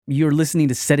You're listening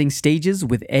to Setting Stages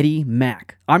with Eddie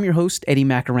Mack. I'm your host, Eddie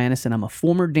Macaranis, and I'm a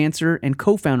former dancer and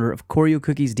co-founder of Choreo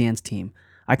Cookies Dance Team.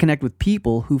 I connect with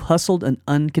people who've hustled an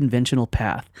unconventional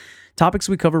path. Topics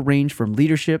we cover range from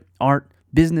leadership, art,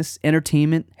 business,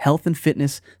 entertainment, health and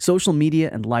fitness, social media,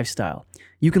 and lifestyle.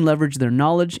 You can leverage their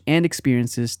knowledge and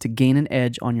experiences to gain an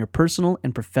edge on your personal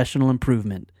and professional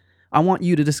improvement. I want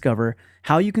you to discover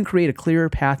how you can create a clearer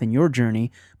path in your journey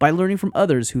by learning from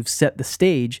others who've set the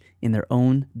stage in their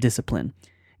own discipline.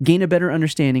 Gain a better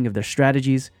understanding of their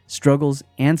strategies, struggles,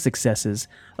 and successes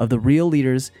of the real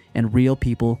leaders and real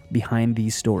people behind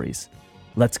these stories.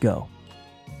 Let's go.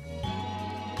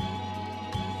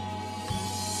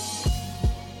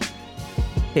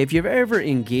 Hey, if you've ever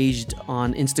engaged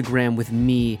on Instagram with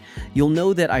me, you'll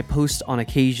know that I post on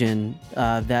occasion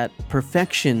that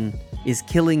perfection is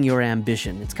killing your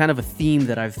ambition. It's kind of a theme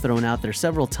that I've thrown out there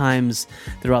several times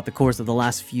throughout the course of the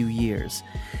last few years.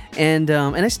 And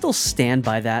I still stand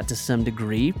by that to some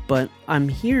degree, but I'm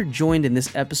here joined in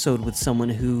this episode with someone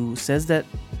who says that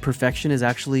perfection is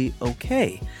actually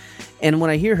okay. And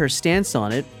when I hear her stance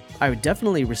on it, I would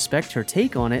definitely respect her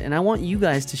take on it, and I want you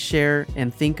guys to share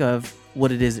and think of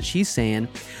what it is that she's saying,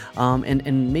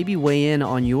 and maybe weigh in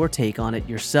on your take on it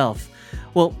yourself.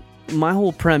 Well, my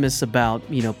whole premise about,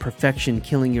 perfection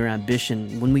killing your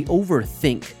ambition, when we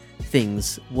overthink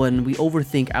things, when we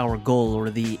overthink our goal or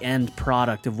the end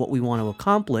product of what we want to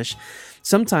accomplish,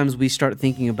 sometimes we start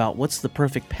thinking about what's the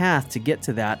perfect path to get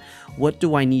to that. What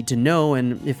do I need to know?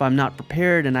 And if I'm not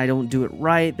prepared and I don't do it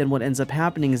right, then what ends up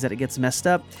happening is that it gets messed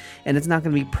up and it's not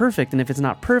going to be perfect. And if it's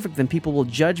not perfect, then people will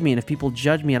judge me. And if people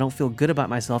judge me, I don't feel good about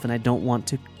myself and I don't want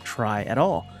to try at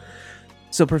all.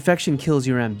 So perfection kills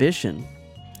your ambition.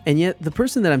 And yet, the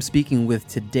person that I'm speaking with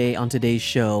today on today's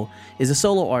show is a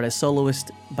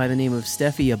soloist by the name of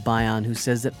Steffi Abayan, who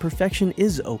says that perfection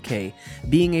is okay.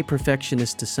 Being a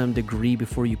perfectionist to some degree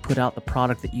before you put out the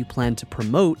product that you plan to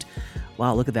promote,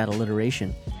 wow, look at that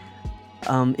alliteration,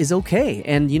 is okay.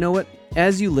 And you know what?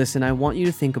 As you listen, I want you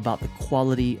to think about the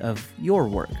quality of your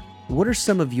work. What are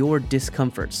some of your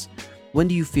discomforts? When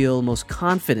do you feel most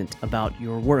confident about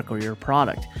your work or your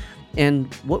product?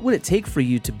 And what would it take for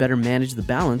you to better manage the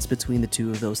balance between the two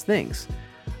of those things?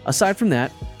 Aside from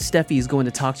that, Steffi is going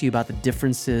to talk to you about the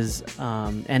differences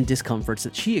and discomforts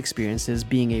that she experiences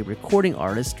being a recording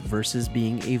artist versus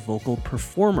being a vocal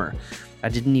performer. I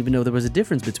didn't even know there was a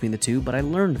difference between the two, but I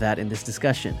learned that in this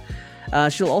discussion.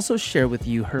 She'll also share with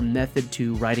you her method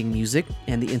to writing music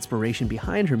and the inspiration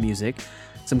behind her music,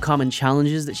 some common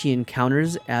challenges that she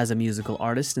encounters as a musical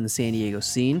artist in the San Diego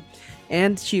scene,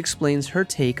 and she explains her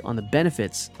take on the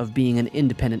benefits of being an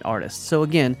independent artist. So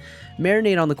again,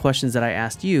 marinate on the questions that I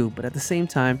asked you, but at the same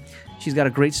time, she's got a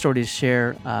great story to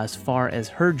share as far as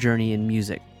her journey in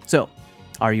music. So,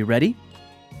 are you ready?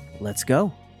 Let's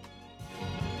go.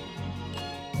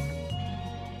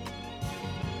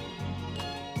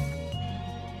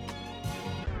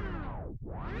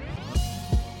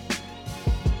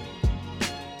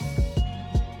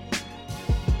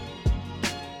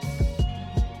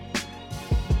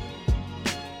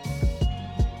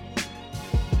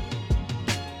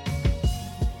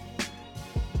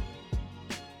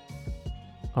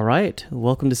 All right.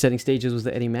 Welcome to Setting Stages with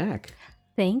Eddie Mack.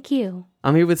 Thank you.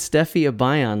 I'm here with Steffi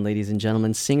Abayan, ladies and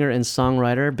gentlemen, singer and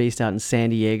songwriter based out in San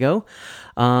Diego.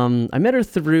 I met her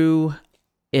through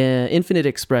Infinite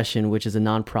Expression, which is a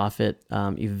nonprofit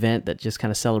event that just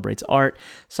kind of celebrates art.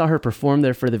 Saw her perform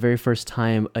there for the very first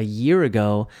time a year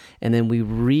ago, and then we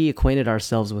reacquainted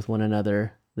ourselves with one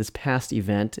another this past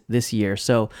event this year.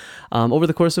 So over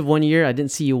the course of 1 year, I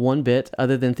didn't see you one bit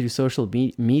other than through social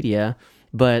media.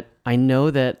 But I know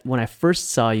that when I first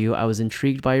saw you, I was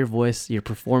intrigued by your voice. Your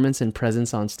performance and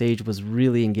presence on stage was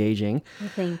really engaging. Well,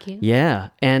 thank you. Yeah.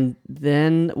 And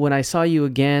then when I saw you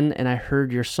again and I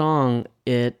heard your song,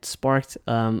 it sparked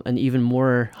an even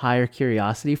more higher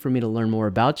curiosity for me to learn more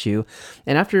about you.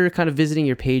 And after kind of visiting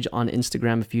your page on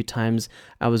Instagram a few times,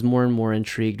 I was more and more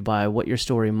intrigued by what your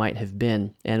story might have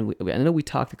been. And I know we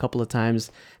talked a couple of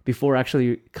times before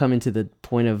actually coming to the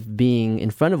point of being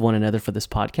in front of one another for this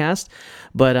podcast.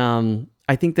 But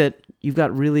I think that you've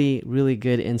got really, really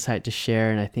good insight to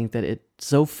share. And I think that it's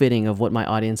so fitting of what my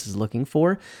audience is looking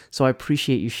for. So I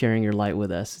appreciate you sharing your light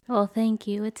with us. Well, thank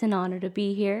you. It's an honor to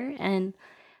be here. And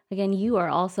again, you are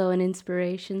also an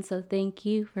inspiration. So thank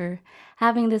you for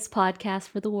having this podcast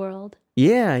for the world.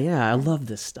 Yeah. I love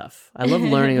this stuff. I love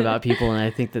learning about people, and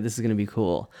I think that this is going to be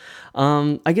cool.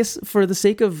 I guess for the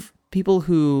sake of people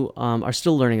who are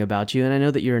still learning about you, and I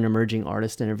know that you're an emerging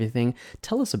artist and everything,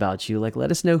 tell us about you. Like,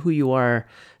 let us know who you are,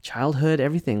 childhood,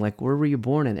 everything. Like, where were you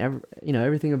born, and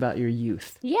everything about your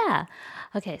youth. Yeah.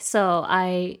 Okay, so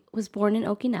I was born in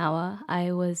Okinawa.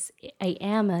 I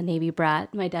am a Navy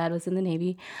brat. My dad was in the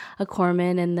Navy, a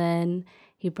corpsman, and then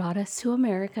he brought us to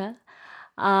America.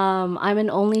 I'm an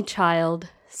only child,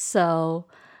 so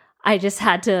I just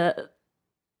had to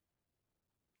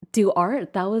do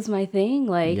art. That was my thing.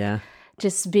 Like, Yeah.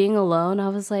 just being alone, I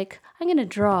was like, I'm gonna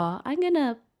draw. I'm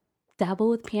gonna dabble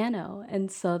with piano,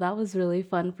 and so that was really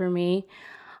fun for me.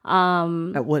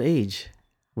 At what age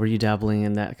were you dabbling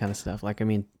in that kind of stuff? Like, I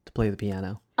mean, to play the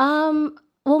piano.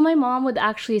 Well, my mom would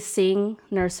actually sing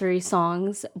nursery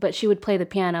songs, but she would play the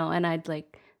piano and I'd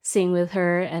like sing with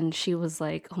her, and she was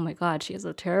like, "Oh my god, she has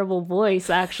a terrible voice."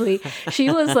 Actually,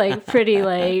 she was like pretty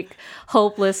like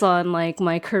hopeless on like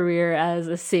my career as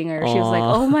a singer. She was like,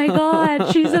 Aw. "Oh my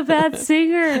god, she's a bad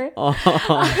singer."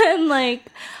 And like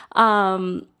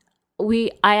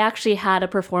I actually had a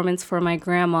performance for my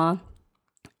grandma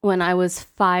when I was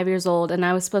 5 years old, and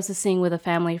I was supposed to sing with a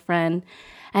family friend,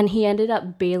 and he ended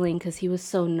up bailing because he was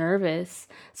so nervous.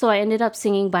 So I ended up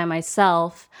singing by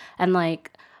myself, and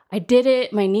like I did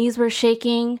it, my knees were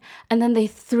shaking, and then they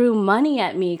threw money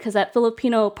at me because at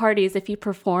Filipino parties, if you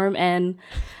perform and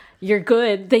you're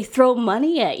good, they throw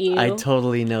money at you. I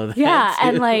totally know that. Yeah, too.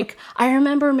 and like I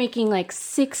remember making like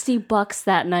 $60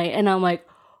 that night, and I'm like,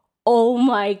 oh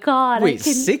my god! Wait,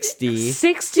 60?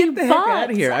 60 Get the heck bucks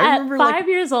outta here. I at remember, 5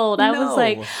 years old. I was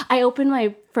like, No. I opened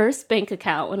my first bank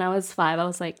account when I was 5. I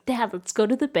was like, Dad, let's go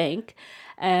to the bank,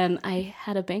 and I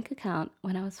had a bank account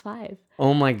when I was 5,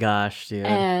 Oh my gosh, dude.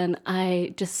 and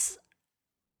I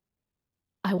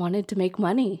wanted to make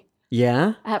money.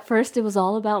 Yeah? At first, it was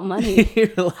all about money.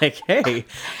 You're like, hey,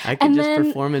 I can And just then-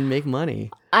 perform and make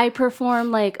money. I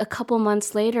performed like a couple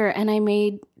months later, and I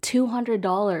made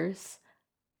 $200.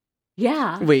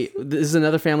 Yeah. Wait, this is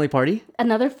another family party?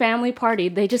 Another family party.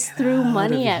 They just threw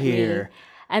money Out at of me. here.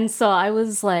 And so I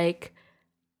was like,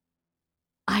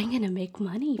 I'm going to make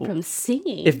money from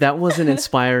singing. If that wasn't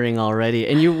inspiring already,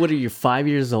 and you're 5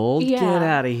 years old? Yeah. Get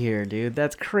out of here, dude.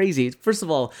 That's crazy. First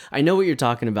of all, I know what you're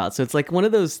talking about. So it's like one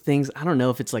of those things, I don't know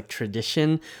if it's like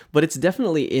tradition, but it's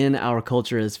definitely in our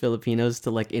culture as Filipinos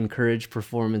to like encourage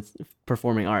performing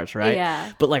arts, right?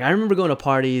 Yeah. But like I remember going to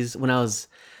parties when I was,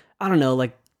 I don't know,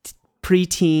 like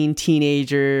preteen,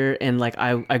 teenager, and like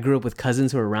I grew up with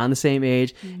cousins who were around the same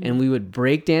age, and we would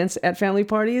break dance at family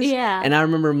parties. Yeah. And I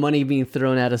remember money being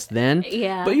thrown at us then.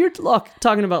 Yeah. But you're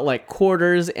talking about like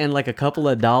quarters and like a couple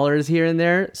of dollars here and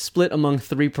there split among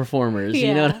 3 performers.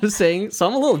 You know Yeah. what I'm saying? So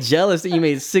I'm a little jealous that you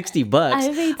made $60.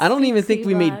 I made I don't even think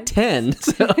we made $60. 10.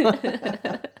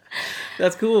 So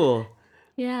that's cool.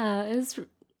 Yeah, it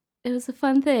was a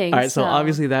fun thing. All right, so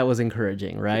obviously that was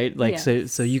encouraging, right? Like,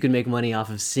 Yes. so you can make money off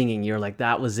of singing. You're like,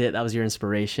 that was it. That was your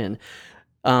inspiration.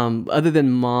 Other than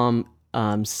mom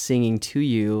singing to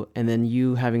you, and then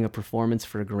you having a performance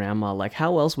for grandma, like,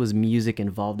 how else was music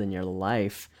involved in your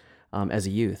life as a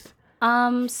youth?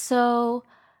 So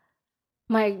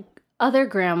my other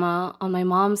grandma on my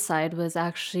mom's side was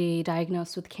actually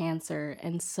diagnosed with cancer,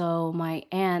 and so my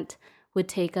aunt would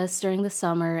take us during the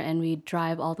summer, and we'd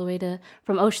drive all the way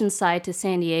from Oceanside to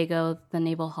San Diego, the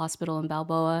Naval Hospital in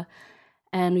Balboa,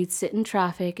 and we'd sit in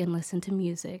traffic and listen to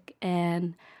music.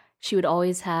 And she would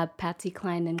always have Patsy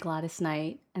Cline and Gladys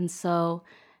Knight, and so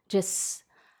just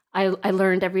I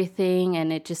learned everything,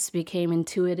 and it just became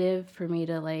intuitive for me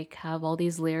to like have all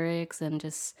these lyrics, and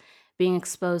just being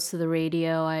exposed to the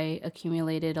radio, I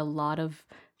accumulated a lot of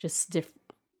just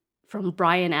from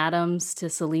Bryan Adams to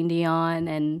Celine Dion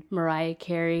and Mariah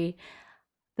Carey.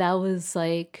 That was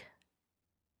like,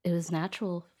 it was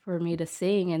natural for me to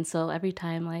sing. And so every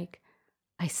time like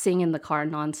I sing in the car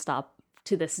nonstop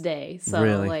to this day. So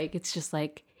Really? like, it's just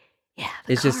like, yeah,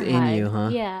 the It's just car in ride. you, huh?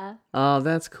 Yeah. Oh,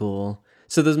 that's cool.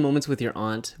 So those moments with your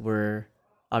aunt were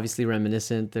obviously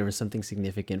reminiscent. There was something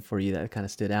significant for you that kind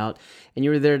of stood out. And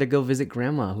you were there to go visit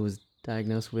grandma who was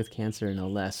diagnosed with cancer, no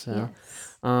less. Huh?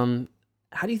 Yes.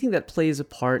 How do you think that plays a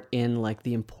part in like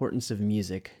the importance of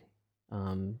music?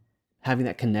 Having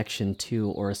that connection to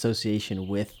or association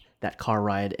with that car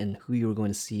ride and who you were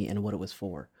going to see and what it was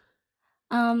for.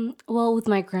 Well, with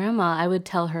my grandma, I would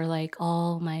tell her like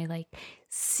all my like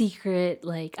secret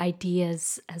like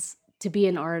ideas as to be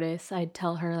an artist. I'd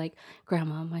tell her like,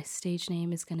 Grandma, my stage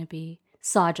name is gonna be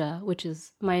Saja, which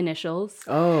is my initials.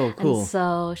 Oh, cool. And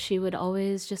so she would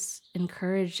always just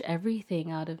encourage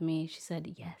everything out of me. She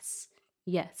said, yes,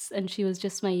 yes. And she was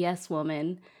just my yes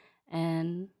woman.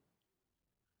 And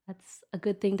that's a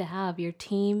good thing to have. Your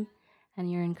team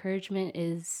and your encouragement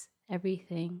is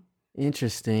everything.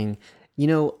 Interesting. You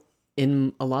know,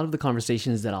 in a lot of the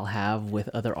conversations that I'll have with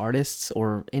other artists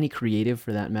or any creative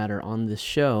for that matter on this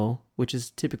show, which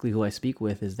is typically who I speak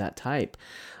with, is that type.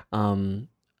 Um,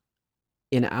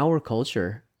 in our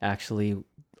culture, actually,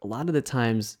 a lot of the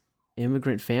times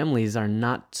immigrant families are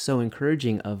not so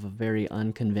encouraging of a very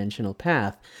unconventional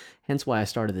path. Hence why I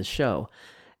started this show.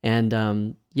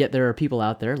 And yet there are people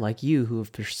out there like you who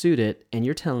have pursued it, and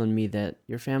you're telling me that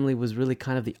your family was really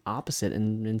kind of the opposite,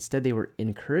 and instead they were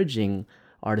encouraging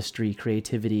artistry,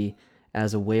 creativity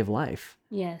as a way of life.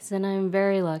 Yes, and I'm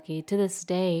very lucky. To this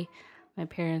day, my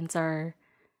parents are,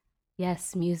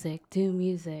 yes, music, do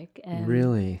music, and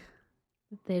Really?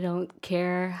 they don't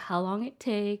care how long it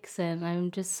takes. And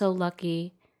I'm just so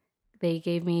lucky. They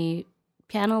gave me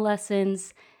piano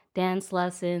lessons, dance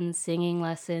lessons, singing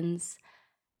lessons.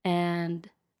 And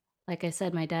like I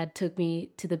said, my dad took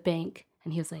me to the bank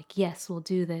and he was like, yes, we'll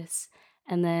do this.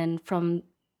 And then from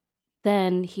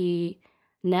then he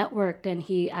networked and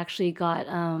he actually got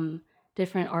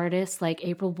different artists like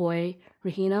April Boy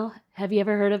Regino. Have you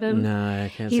ever heard of him? No, I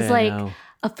can't He's say I like know.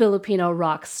 a Filipino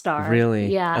rock star.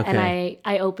 Really? Yeah, and Okay.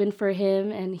 I opened for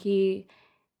him and he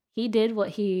did what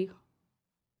he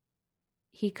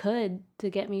could to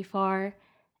get me far,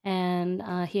 and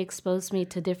he exposed me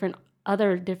to different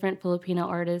Filipino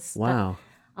artists. Wow.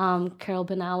 Carol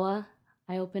Banawa,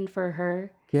 I opened for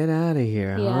her. Get out of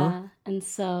here, huh? Yeah, and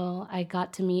so I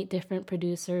got to meet different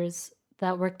producers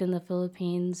that worked in the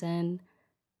Philippines, and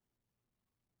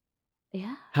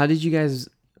yeah, How did you guys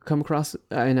come across,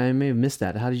 and I may have missed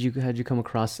that. How did you come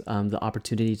across the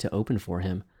opportunity to open for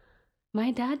him? my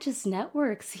dad just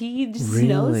networks. He just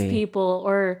knows Really? people,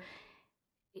 or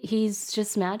he's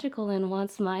just magical and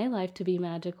wants my life to be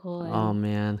magical, Oh and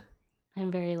man.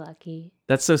 I'm very lucky.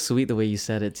 That's so sweet the way you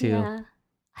said it too. Yeah,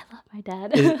 I love my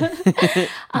dad. Is-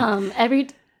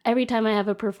 Every time I have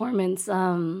a performance,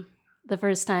 the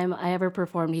first time I ever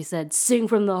performed, he said, "Sing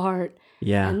from the heart,"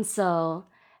 yeah. and so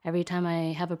every time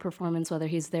I have a performance, whether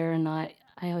he's there or not,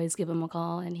 I always give him a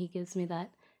call, and he gives me that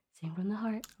 "Sing from the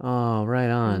heart" Oh, right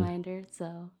on. reminder.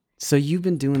 So So you've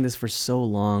been doing this for so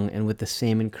long and with the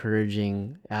same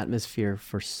encouraging atmosphere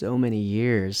for so many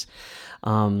years.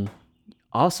 Um,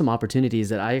 awesome opportunities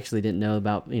that I actually didn't know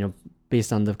about,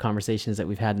 based on the conversations that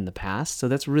we've had in the past. So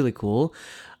that's really cool.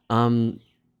 Um,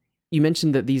 you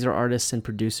mentioned that these are artists and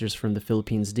producers from the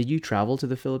Philippines. Did you travel to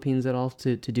the Philippines at all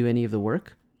to do any of the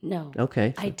work? no,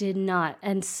 Okay. I did not,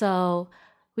 and so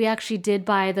we actually did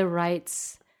buy the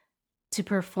rights to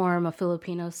perform a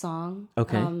Filipino song.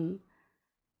 Okay.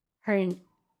 Her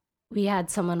We had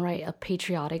someone write a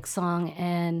patriotic song,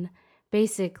 and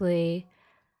basically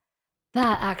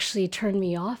that actually turned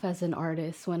me off as an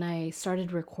artist when I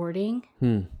started recording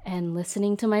Hmm. and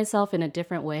listening to myself in a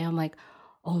different way. I'm like,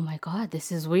 oh my god,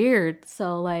 this is weird.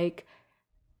 So like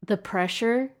the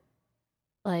pressure,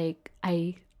 like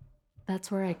I that's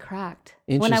where I cracked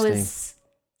when I Interesting. was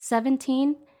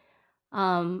 17.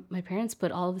 My parents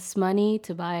put all this money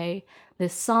to buy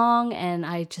this song, and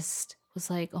I just was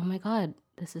like, oh my god,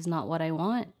 this is not what I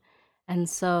want. And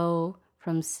so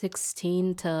from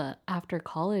 16 to after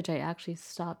college, I actually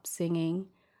stopped singing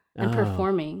and Oh.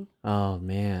 performing. Oh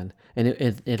man. And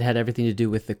it had everything to do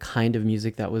with the kind of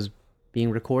music that was being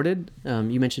recorded.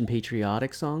 You mentioned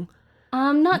patriotic song.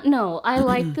 Not no, I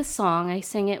like the song. I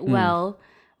sang it Hmm. well,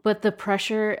 but the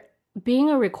pressure, being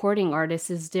a recording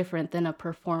artist is different than a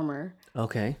performer.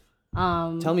 Okay.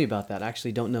 Um, Tell me about that. I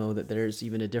actually don't know that there's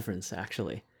even a difference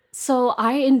actually. so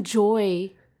I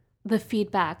enjoy the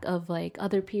feedback of like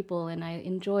other people, and I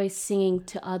enjoy singing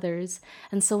to others.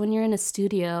 And so when you're in a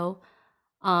studio,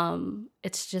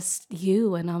 it's just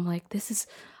you, and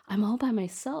I'm all by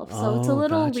myself. So it's a Oh,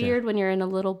 little gotcha. weird when you're in a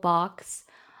little box.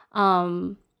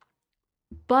 Um,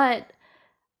 but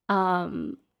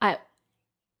I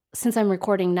since I'm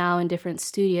recording now in different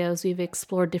studios, we've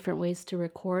explored different ways to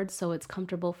record so it's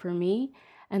comfortable for me.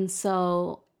 And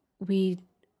so we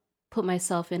put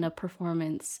myself in a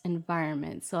performance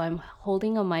environment. So I'm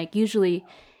holding a mic. Usually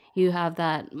you have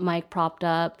that mic propped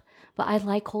up, but I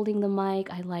like holding the mic.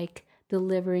 I like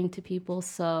delivering to people.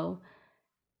 So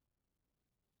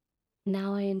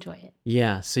now I enjoy it.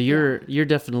 Yeah, so Yeah. you're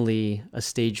definitely a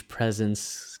stage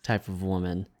presence type of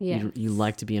woman. You Yes.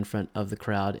 like to be in front of the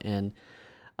crowd and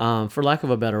for lack of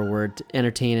a better word, to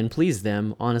entertain and please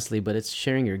them, honestly, but it's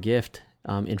sharing your gift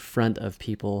in front of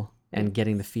people and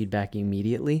getting the feedback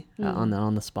immediately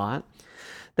on the spot.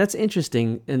 That's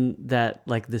interesting in that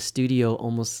like the studio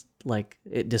almost like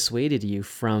it dissuaded you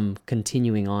from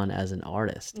continuing on as an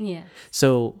artist. Yes.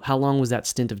 So how long was that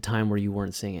stint of time where you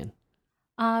weren't singing?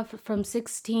 From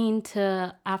 16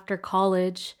 to after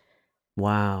college,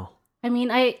 Wow. I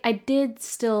mean, I did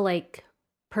still like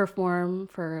perform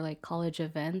for like college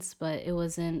events, but it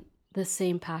wasn't the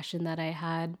same passion that I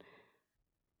had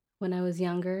when I was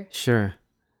younger. Sure.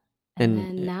 And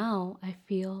And then now I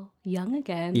feel young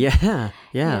again. yeah, yeah.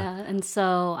 Yeah, and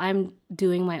so I'm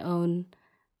doing my own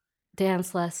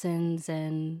dance lessons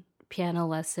and piano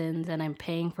lessons, and I'm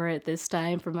paying for it this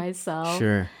time for myself.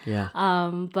 Sure. Yeah.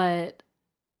 But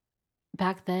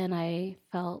back then I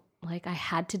felt like I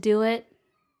had to do it,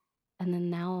 and then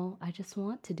now I just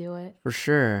want to do it. For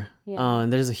sure. Yeah.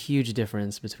 And there's a huge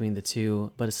difference between the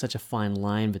two, but it's such a fine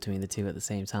line between the two at the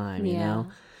same time, you know?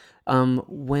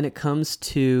 When it comes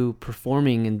to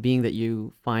performing and being that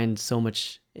you find so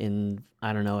much in,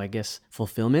 I don't know, I guess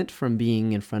fulfillment from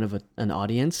being in front of an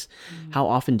audience, how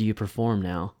often do you perform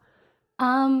now?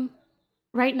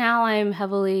 Right now I'm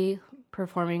heavily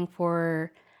performing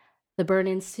for the Burn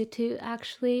Institute,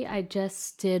 actually. I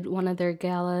just did one of their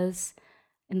galas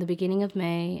in the beginning of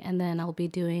May, and then I'll be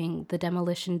doing the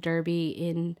Demolition Derby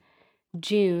in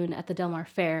June at the Del Mar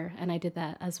Fair, and I did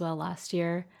that as well last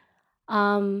year.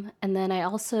 And then I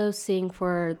also sing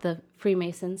for the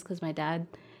Freemasons because my dad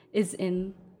is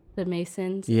in the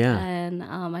Masons. Yeah. And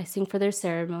I sing for their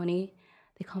ceremony.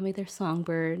 They call me their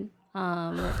songbird.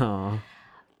 Oh,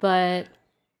 But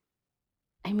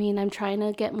I mean, I'm trying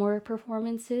to get more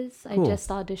performances. Cool. I just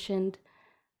auditioned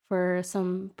for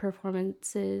some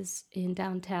performances in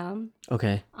downtown.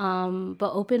 okay.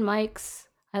 But open mics,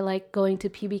 I like going to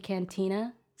PB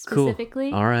Cantina Cool.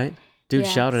 specifically. All right. Dude,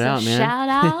 Yeah, shout it so out, man. Shout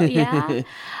out, yeah.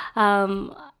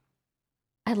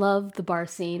 I love the bar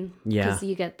scene. Yeah. Because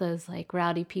you get those like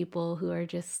rowdy people who are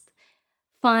just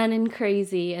fun and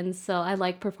crazy. And so I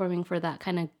like performing for that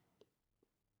kind of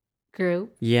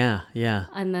group. Yeah, yeah.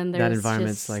 And then That there's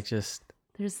environment's like just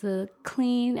there's the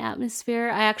clean atmosphere.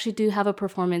 I actually do have a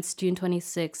performance June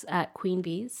 26th at Queen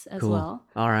Bee's as cool. well.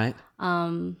 All right.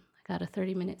 I got a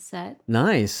 30-minute set.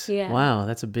 Nice. Yeah. Wow,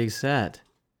 that's a big set.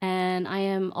 And I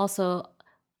am also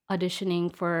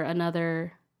auditioning for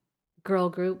another girl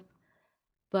group.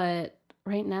 But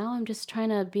right now, I'm just trying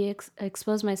to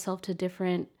expose myself to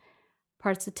different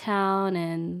parts of town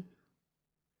and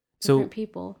different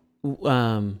people.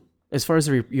 As far as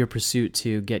your pursuit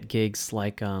to get gigs,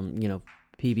 like you know,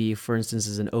 PB, for instance,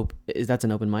 is that's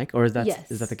an open mic, or is that Yes.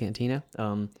 the cantina?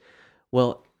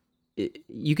 Well,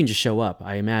 you can just show up,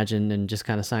 I imagine, and just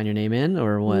kind of sign your name in,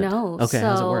 or what? No. Okay, so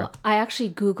how's it work? I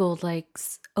actually Googled like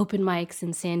open mics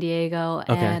in San Diego,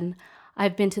 Okay. and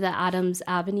I've been to the Adams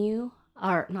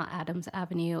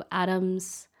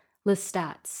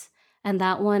Lestats. And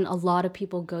that one a lot of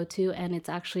people go to, and it's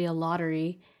actually a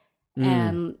lottery.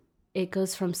 And it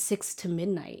goes from 6 to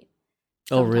midnight.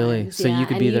 Oh, really? sometimes. So Yeah, you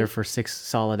could and be there for 6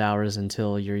 solid hours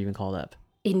until you're even called up.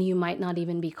 And you might not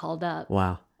even be called up.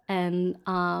 Wow. And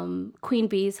Queen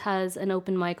Bee's has an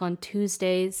open mic on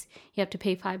Tuesdays. You have to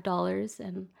pay $5,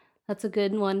 and that's a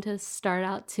good one to start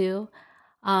out too.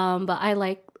 But I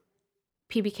like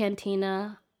PB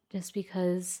Cantina just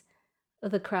because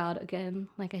of the crowd again,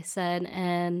 like I said.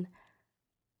 And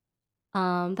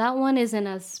that one isn't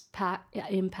as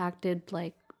impacted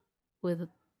like with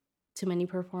too many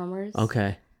performers.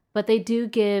 Okay. But they do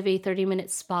give a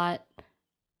 30-minute spot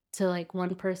to like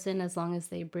one person as long as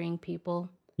they bring people.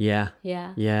 Yeah.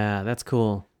 Yeah. Yeah, that's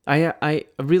cool. I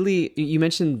really, you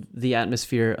mentioned the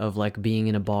atmosphere of like being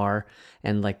in a bar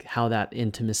and like how that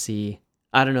intimacy,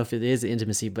 I don't know if it is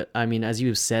intimacy, but I mean, as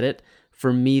you said it,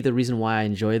 for me, the reason why I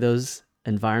enjoy those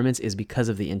environments is because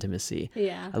of the intimacy.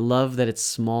 Yeah. I love that it's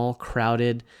small,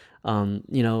 crowded,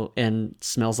 you know, and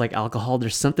smells like alcohol.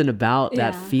 There's something about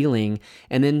that Yeah. feeling.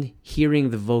 And then hearing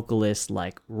the vocalist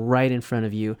like right in front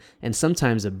of you, and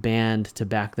sometimes a band to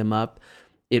back them up,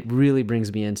 it really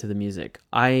brings me into the music.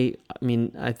 I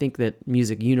mean, I think that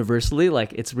music universally,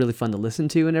 like it's really fun to listen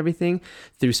to and everything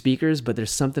through speakers, but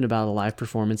there's something about a live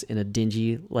performance in a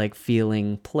dingy, like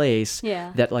feeling place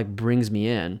Yeah. that like brings me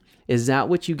in. Is that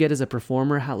what you get as a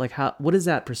performer? What is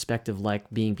that perspective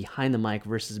like being behind the mic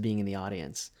versus being in the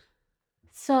audience?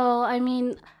 So, I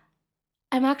mean,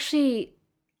 I'm actually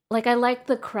like I like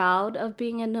the crowd of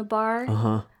being in a bar,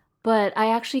 Uh-huh. but I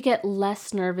actually get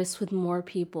less nervous with more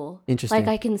people. Interesting. Like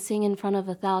I can sing in front of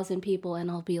 1,000 people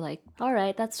and I'll be like, all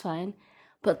right, that's fine.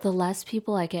 But the less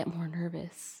people, I get more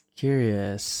nervous.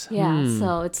 Curious. Yeah,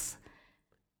 so it's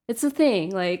a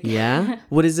thing. Like Yeah?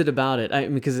 What is it about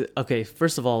it? Because, okay,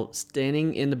 first of all,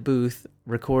 standing in the booth,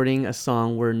 recording a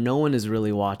song where no one is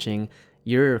really watching,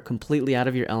 you're completely out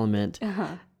of your element.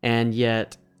 Uh-huh. And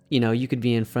yet, you know, you could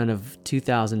be in front of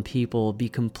 2,000 people, be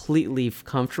completely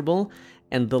comfortable,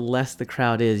 and the less the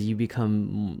crowd is, you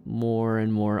become more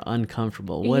and more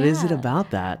uncomfortable. What is it Yeah.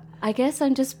 about that? I guess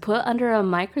I'm just put under a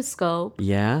microscope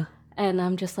Yeah? and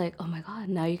I'm just like, oh my God,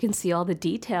 now you can see all the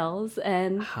details.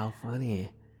 And How funny.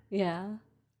 yeah.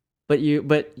 But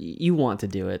you want to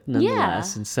do it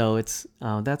nonetheless, Yeah. and so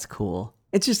that's cool.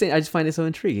 It's just I just find it so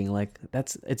intriguing. Like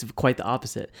it's quite the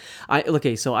opposite.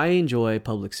 So I enjoy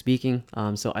public speaking.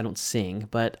 So I don't sing,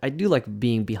 but I do like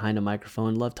being behind a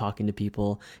microphone. Love talking to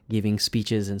people, giving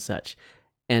speeches and such.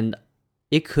 And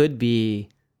it could be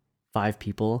 5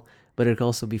 people, but it could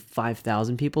also be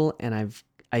 5,000 people, and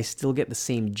I still get the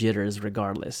same jitters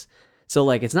regardless. So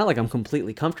like it's not like I'm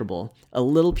completely comfortable. A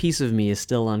little piece of me is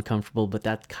still uncomfortable, but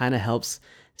that kind of helps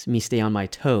me stay on my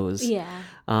toes. Yeah.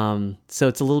 So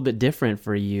it's a little bit different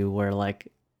for you, where like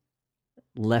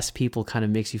less people kind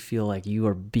of makes you feel like you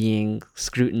are being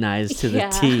scrutinized to the Yeah.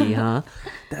 T, huh?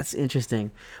 That's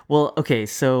interesting. Well, okay,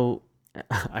 so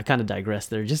I kind of digressed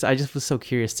there. I just was so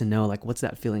curious to know like what's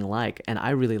that feeling like, and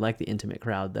I really like the intimate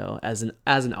crowd though as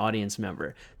an audience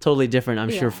member. Totally different, I'm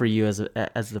sure, Yeah. for you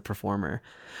as the performer.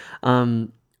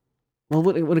 Um, well,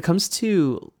 when it comes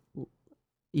to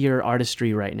your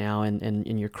artistry right now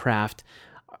and your craft,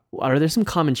 are there some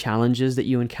common challenges that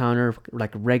you encounter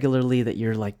like regularly that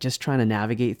you're like just trying to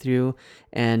navigate through,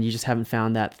 and you just haven't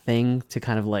found that thing to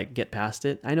kind of like get past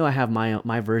it? I know I have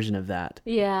my version of that.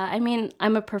 Yeah. I mean,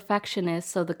 I'm a perfectionist,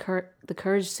 so the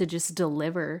courage to just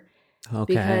deliver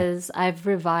Okay. because I've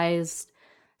revised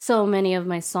so many of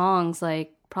my songs,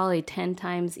 like probably 10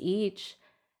 times each.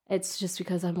 It's just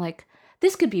because I'm like,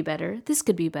 this could be better. This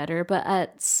could be better. But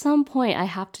at some point, I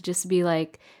have to just be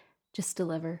like, just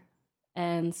deliver.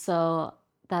 And so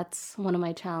that's one of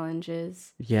my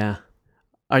challenges. Yeah.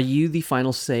 Are you the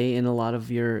final say in a lot of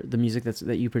the music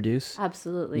that you produce? You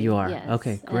Absolutely. are.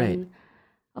 Okay, Yes. great. And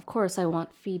of course, I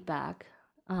want feedback.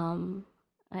 Um,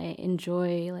 I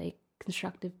enjoy like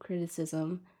constructive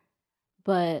criticism,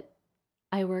 but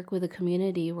I work with a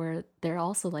community where they're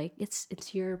also like, it's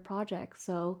your project,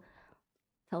 so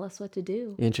tell us what to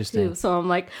do too. Interesting. So I'm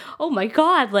like, oh my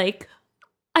God, like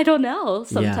I don't know Yeah,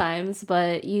 sometimes,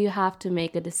 but you have to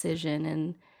make a decision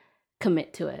and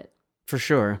commit to it. for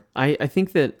sure. I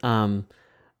think that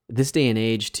this day and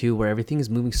age too, where everything is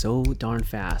moving so darn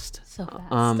fast. So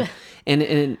fast. Um,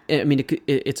 and I mean,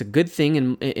 it's a good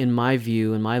thing in my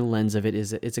view, and my lens of it is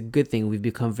that it's a good thing. We've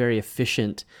become very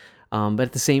efficient, but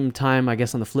at the same time, I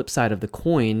guess on the flip side of the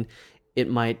coin, it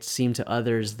might seem to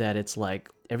others that it's like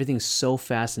everything's so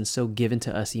fast and so given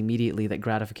to us immediately that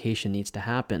gratification needs to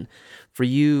happen. For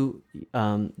you,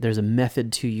 there's a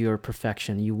method to your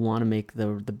perfection. You want to make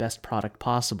the best product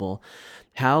possible.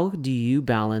 How do you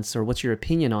balance, or what's your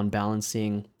opinion on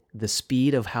balancing the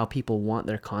speed of how people want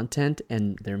their content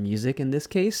and their music in this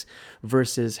case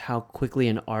versus how quickly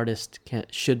an artist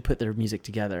should put their music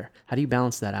together? How do you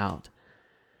balance that out?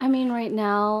 I mean, right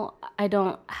now, I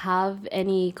don't have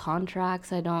any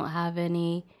contracts, I don't have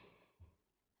any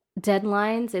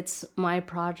deadlines. It's my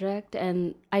project,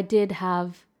 and I did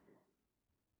have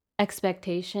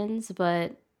expectations,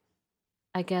 but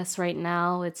I guess right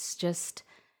now it's just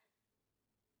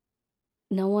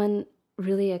no one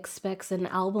really expects an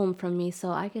album from me, so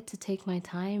I get to take my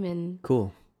time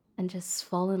Cool. and just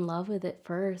fall in love with it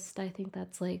first. I think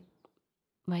that's like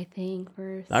my thing I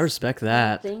first. respect Oh,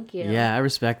 that. thank you. Yeah, I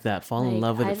respect that. Fall in Like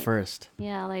love with it first.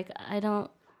 yeah, like I don't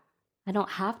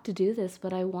have to do this,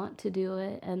 but I want to do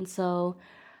it. And so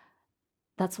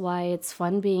that's why it's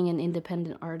fun being an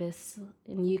independent artist,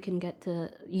 and you get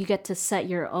to set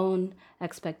your own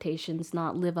expectations,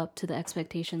 not live up to the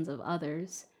expectations of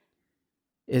others.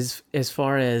 As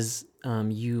far as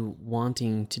you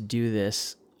wanting to do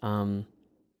this,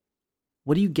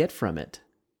 what do you get from it?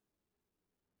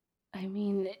 I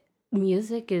mean,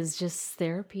 music is just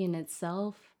therapy in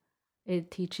itself.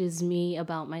 It teaches me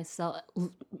about myself.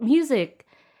 Music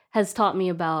has taught me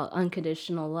about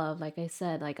unconditional love. Like I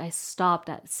said, like I stopped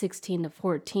at 16 to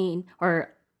 14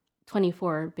 or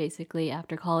 24 basically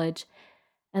after college.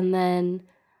 And then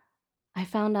I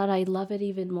found out I love it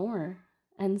even more.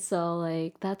 And so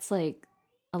like that's like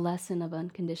a lesson of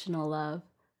unconditional love.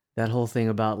 That whole thing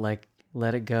about like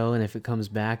let it go, and if it comes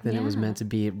back, then it was Yeah. meant to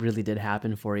be. It really did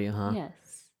happen for you, huh?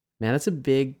 Yes. Man, that's a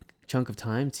big chunk of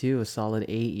time too. A solid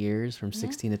 8 years from Yeah.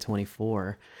 16 to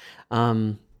 24.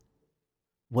 Um,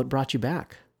 what brought you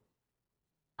back?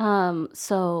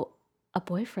 So a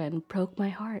boyfriend broke my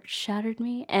heart, shattered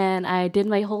me, and I did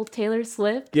my whole Taylor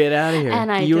Swift, Get out of here!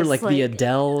 and I You were just like the like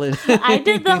Adele. I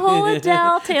did the whole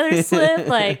Adele, Taylor Swift,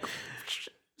 like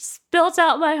spilt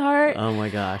out my heart. Oh my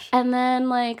gosh. And then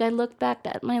like I looked back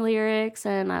at my lyrics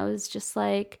and I was just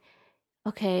like,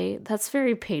 okay, that's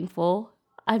very painful.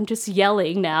 I'm just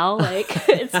yelling now. Like,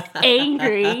 it's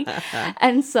angry.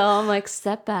 And so I'm like,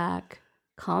 step back,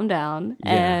 calm down.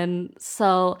 Yeah. And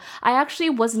so I actually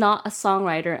was not a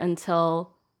songwriter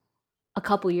until a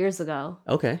couple years ago.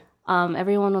 Okay.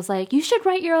 Everyone was like, you should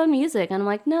write your own music. And I'm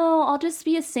like, no, I'll just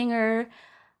be a singer.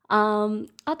 I'll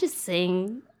just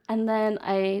sing. And then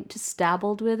I just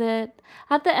dabbled with it.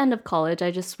 At the end of college,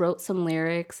 I just wrote some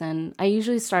lyrics, and I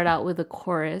usually start out with a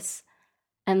chorus.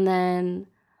 And then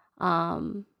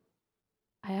I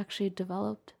actually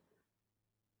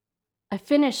I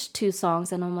finished 2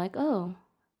 songs, and I'm like, oh,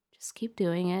 just keep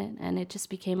doing it. And it just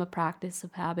became a practice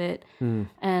of habit.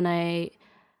 And I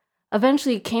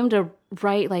eventually came to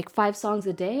write like 5 songs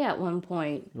a day at one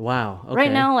point. Wow. Okay.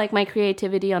 Right now, like, my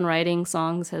creativity on writing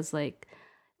songs has like,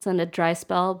 it's on a dry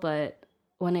spell, but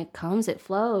when it comes, it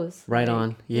flows. Right like,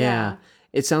 on. Yeah.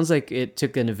 It sounds like it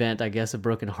took an event, I guess, A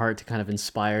Broken Heart, to kind of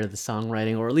inspire the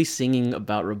songwriting, or at least singing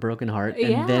about a broken heart,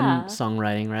 and then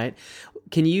songwriting, right?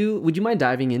 Would you mind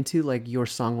diving into like your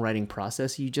songwriting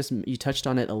process? You touched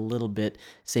on it a little bit,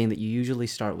 saying that you usually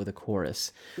start with a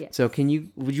chorus. Yes. So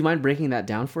would you mind breaking that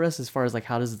down for us as far as like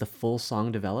how does the full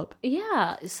song develop?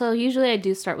 Yeah. So usually I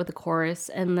do start with a chorus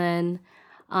and then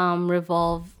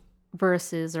revolve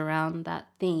verses around that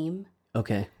theme.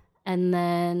 Okay. And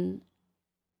then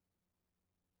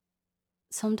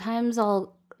sometimes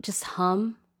I'll just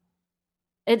hum.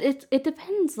 It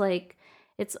depends. Like,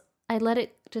 I let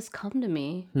it just come to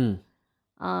me.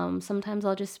 Sometimes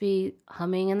I'll just be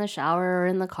humming in the shower or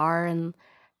in the car and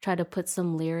try to put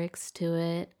some lyrics to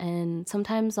it. And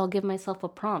sometimes I'll give myself a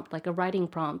prompt, like a writing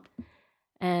prompt,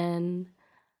 and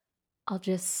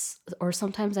or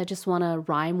sometimes I just want to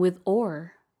rhyme with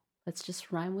or. Let's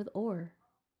just rhyme with or.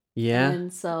 Yeah.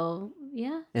 And so,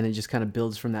 yeah. And it just kind of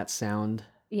builds from that sound.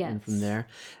 Yes. And from there.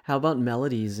 How about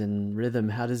melodies and rhythm?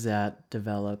 How does that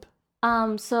develop?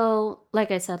 So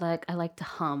like I said, like, I like to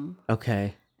hum.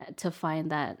 Okay. To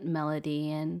find that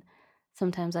melody, and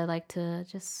sometimes I like to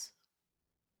just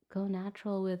go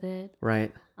natural with it.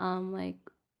 Right. Like,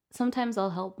 sometimes I'll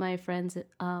help my friends,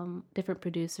 different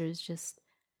producers, just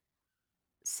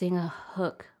sing a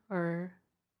hook, or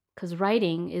because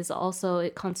writing is also,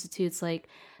 it constitutes like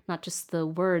not just the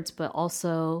words but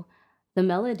also the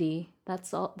melody.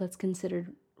 That's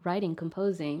considered writing,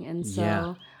 composing. And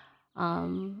so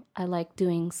I like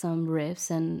doing some riffs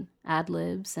and ad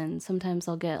libs, and sometimes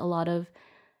I'll get a lot of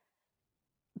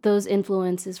those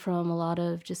influences from a lot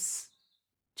of just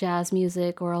jazz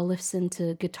music, or I'll listen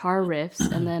to guitar riffs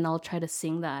and then I'll try to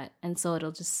sing that, and so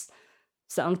it'll just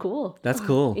sound cool. That's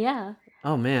cool. Yeah.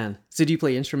 Oh man. So do you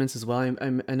play instruments as well? I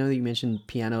know that you mentioned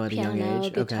piano at a young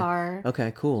age. Guitar.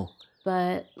 Okay, cool.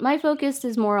 But my focus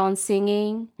is more on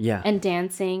singing and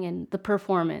dancing and the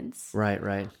performance.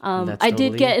 Right. I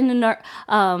did get in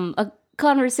a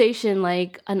conversation,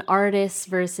 like an artist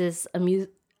versus a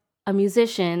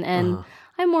musician, and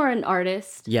I'm more an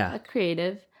artist, a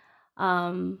creative.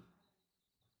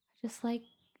 Just like,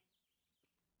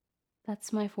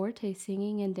 that's my forte,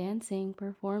 singing and dancing,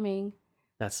 performing.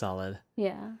 That's solid.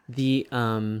 Yeah.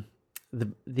 There's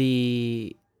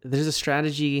a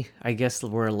strategy, I guess,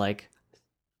 where like,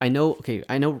 I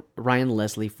know Ryan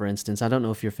Leslie, for instance. I don't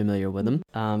know if you're familiar with him.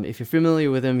 If you're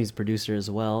familiar with him, he's a producer as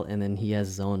well, and then he has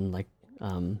his own like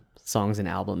songs and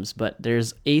albums. But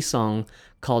there's a song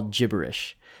called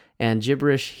Gibberish. And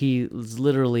gibberish, he's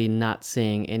literally not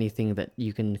saying anything that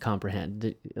you can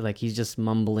comprehend. Like, he's just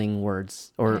mumbling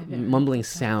words or mumbling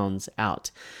sounds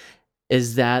out.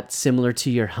 Is that similar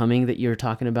to your humming that you're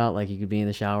talking about? Like, you could be in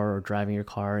the shower or driving your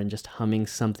car and just humming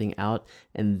something out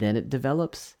and then it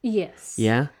develops? Yes.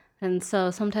 Yeah? And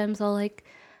so sometimes I'll like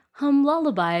hum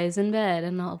lullabies in bed,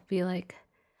 and I'll be like,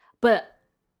 but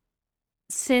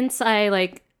since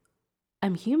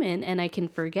I'm human and I can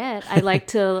forget, I like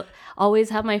to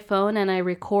always have my phone and I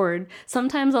record.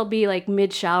 Sometimes I'll be like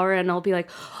mid shower and I'll be like,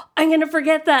 I'm going to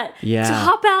forget that. Yeah. To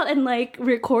hop out and like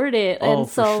record it. Oh, and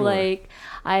so for sure. like,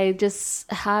 I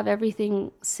just have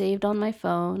everything saved on my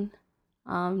phone.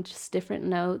 Just different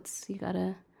notes. You got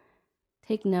to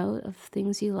take note of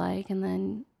things you like. And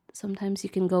then sometimes you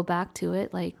can go back to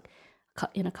it like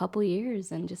in a couple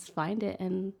years and just find it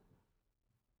and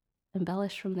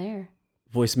embellish from there.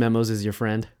 Voice memos is your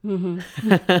friend. Mm-hmm.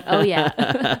 Oh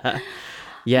yeah.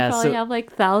 Yeah. I probably have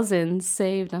like thousands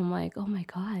saved. I'm like, oh my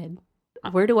God,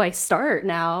 where do I start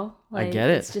now? Like, I get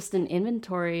it. It's just an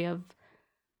inventory of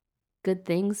good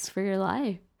things for your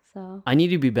life. So I need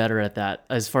to be better at that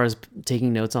as far as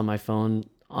taking notes on my phone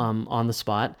on the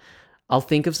spot. I'll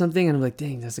think of something and I'm like,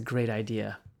 dang, that's a great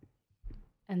idea.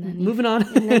 And then moving on.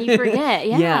 And then you forget.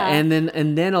 Yeah. Yeah.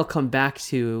 And then I'll come back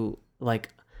to like,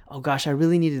 oh gosh, I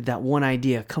really needed that one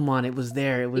idea. Come on, it was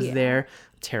there. It was Yeah. there.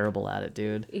 Terrible at it,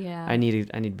 dude. Yeah. I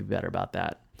need to be better about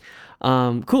that.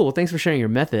 Cool. Well, thanks for sharing your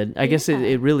method. I guess Yeah.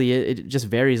 it really, it just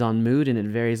varies on mood and it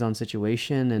varies on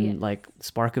situation, and Yeah. like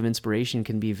spark of inspiration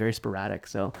can be very sporadic.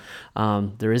 So,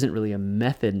 there isn't really a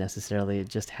method necessarily. It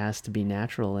just has to be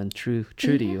natural and true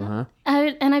to you, huh?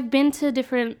 And I've been to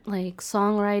different like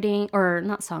songwriting or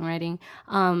not songwriting,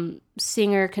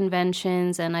 singer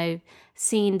conventions, and I've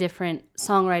seen different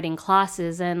songwriting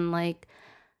classes, and like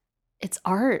it's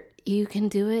art. You can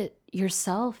do it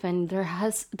yourself, and there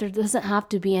doesn't have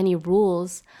to be any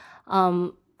rules.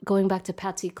 Going back to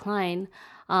Patsy Cline,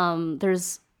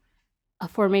 there's a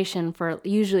formation for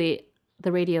usually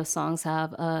the radio songs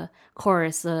have a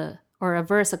chorus, or a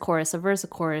verse, a chorus, a verse, a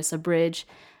chorus, a bridge,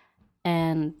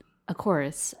 and a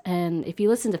chorus. And if you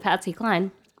listen to Patsy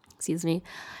Cline, excuse me,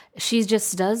 she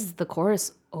just does the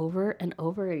chorus over and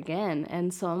over again.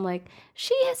 And so I'm like,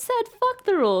 she has said fuck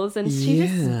the rules, and she Yeah.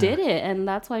 just did it, and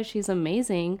that's why she's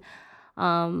amazing.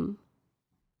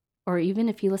 Or even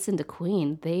if you listen to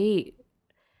Queen,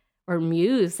 or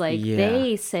Muse, like Yeah.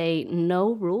 they say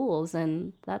no rules,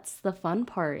 and that's the fun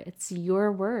part. It's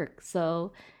your work,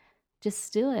 so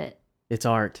just do it. It's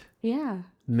art. Yeah.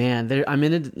 Man, I'm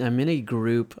in a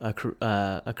group,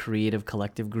 a creative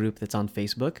collective group that's on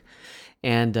Facebook,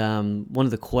 and one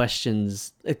of the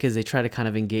questions, because they try to kind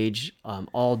of engage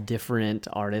all different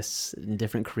artists and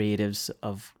different creatives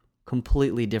of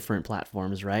completely different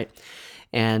platforms, right?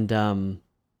 And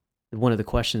one of the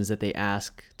questions that they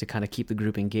ask to kind of keep the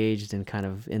group engaged and kind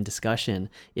of in discussion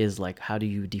is like, how do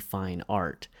you define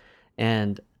art?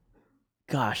 And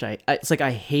gosh, it's like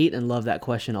I hate and love that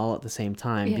question all at the same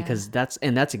time, Yeah. because that's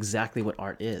exactly what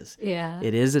art is. Yeah.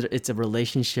 It's a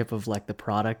relationship of like the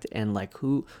product and like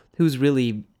who's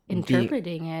really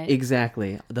Interpreting it.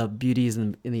 Exactly. The beauty is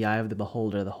in the eye of the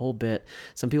beholder, the whole bit.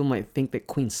 Some people might think that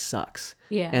Queen sucks.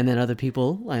 Yeah. And then other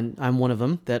people, and I'm one of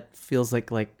them, that feels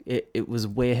like it was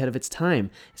way ahead of its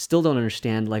time. Still don't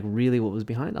understand like really what was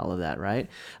behind all of that, right?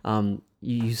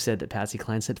 You said that Patsy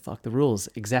Cline said fuck the rules.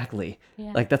 Exactly.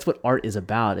 Yeah. Like that's what art is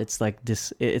about. It's like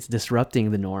it's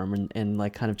disrupting the norm and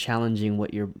like kind of challenging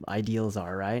what your ideals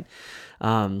are, right?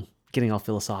 Getting all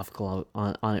philosophical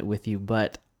on it with you,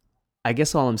 but I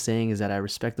guess all I'm saying is that I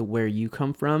respect where you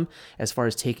come from as far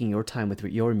as taking your time with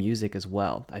your music as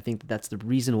well. I think that's the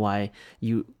reason why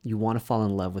you want to fall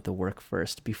in love with the work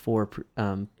first before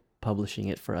publishing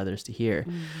it for others to hear.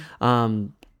 Mm-hmm.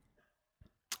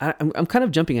 I'm kind of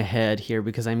jumping ahead here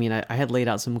because I mean I had laid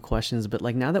out some questions, but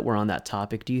like now that we're on that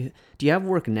topic, do you have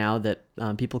work now that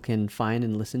people can find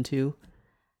and listen to?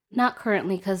 Not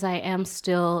currently, because I am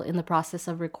still in the process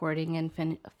of recording and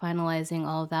finalizing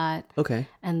all that. Okay.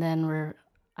 And then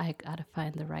I gotta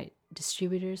find the right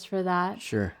distributors for that.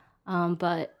 Sure.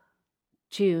 But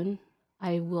June,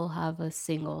 I will have a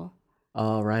single.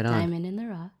 Oh, right on. Diamond in the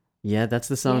Rough. Yeah, that's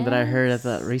the song that I heard at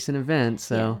that Yes. recent event.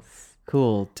 So Yes.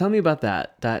 cool. Tell me about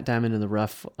that. Diamond in the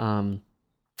Rough.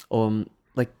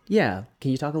 Like, yeah.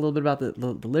 Can you talk a little bit about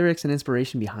the lyrics and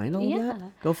inspiration behind all of Yeah.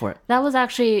 that? Go for it. That was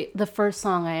actually the first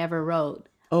song I ever wrote.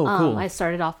 Oh, cool. I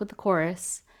started off with the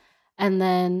chorus, and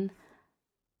then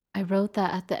I wrote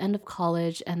that at the end of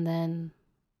college, and then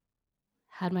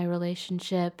had my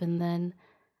relationship, and then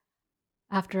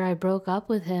after I broke up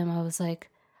with him, I was like,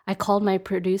 I called my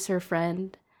producer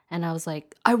friend, and I was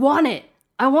like, I want it.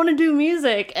 I want to do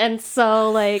music. And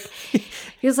so like,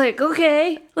 he was like,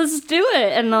 okay, let's do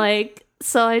it. And like,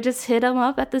 so I just hit him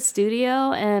up at the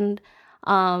studio, and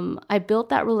I built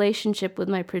that relationship with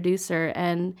my producer,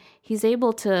 and he's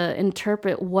able to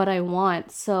interpret what I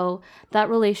want. So that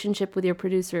relationship with your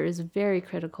producer is very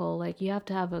critical. Like you have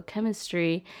to have a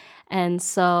chemistry. And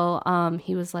so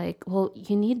he was like, well,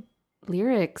 you need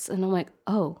lyrics. And I'm like,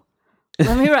 oh,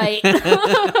 let me write.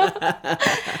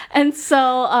 And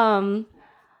so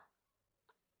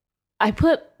I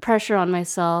put pressure on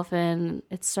myself, and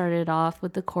it started off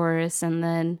with the chorus, and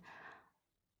then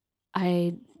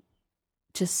I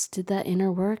just did that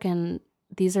inner work, and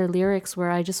these are lyrics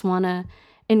where I just want to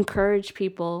encourage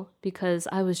people because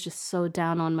I was just so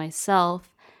down on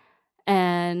myself.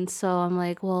 And so I'm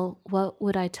like, well, what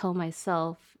would I tell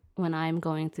myself when I'm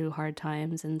going through hard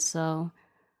times? And so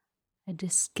I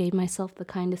just gave myself the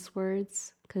kindest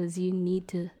words, because you need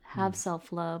to have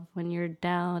self-love when you're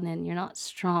down and you're not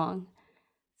strong.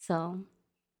 So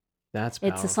That's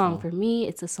powerful. it's a song for me.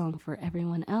 It's a song for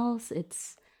everyone else.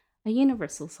 It's a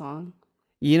universal song.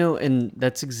 You know, and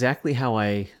that's exactly how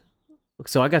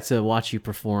so I got to watch you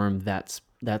perform that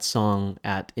song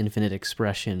at Infinite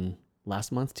Expression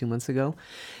last month, 2 months ago.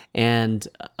 And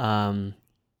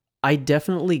I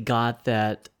definitely got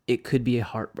that it could be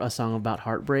a song about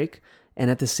heartbreak, and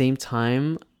at the same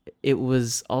time, it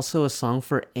was also a song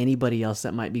for anybody else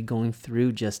that might be going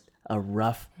through just a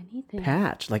rough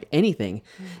patch, like anything.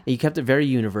 Yeah. You kept it very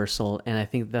universal, and I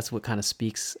think that's what kind of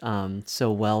speaks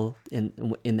so well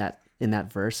in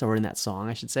that verse, or in that song,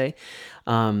 I should say,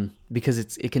 because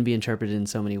it can be interpreted in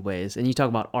so many ways. And you talk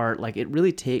about art, like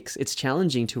it's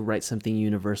challenging to write something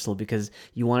universal because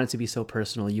you want it to be so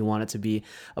personal. You want it to be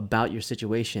about your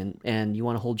situation, and you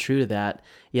want to hold true to that.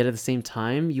 Yet at the same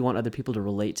time, you want other people to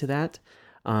relate to that.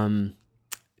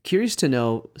 Curious to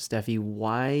know, Steffi,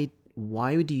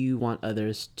 why do you want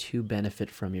others to benefit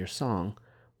from your song?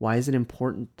 Why is it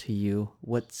important to you?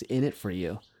 What's in it for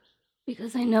you?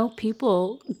 Because I know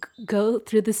people go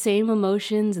through the same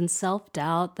emotions and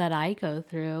self-doubt that I go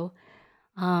through.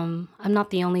 I'm not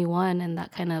the only one, and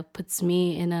that kind of puts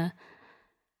me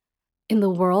in the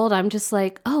world. I'm just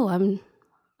like, oh,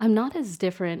 I'm not as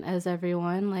different as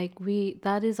everyone. Like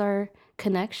that is our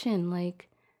connection. Like,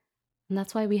 and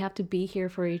that's why we have to be here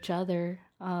for each other.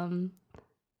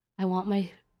 I want my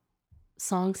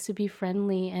songs to be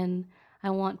friendly, and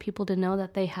I want people to know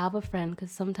that they have a friend,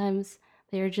 because sometimes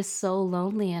they're just so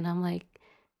lonely, and I'm like,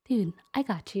 dude, I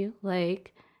got you.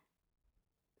 Like,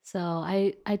 so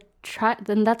I try,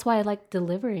 and that's why I like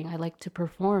delivering. I like to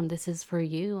perform. This is for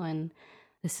you, and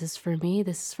this is for me.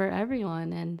 This is for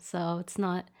everyone. And so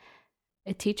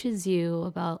it teaches you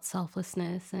about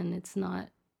selflessness, and it's not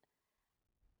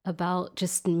about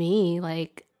just me.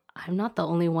 Like, I'm not the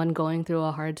only one going through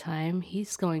a hard time.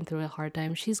 He's going through a hard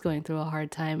time. She's going through a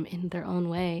hard time in their own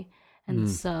way. And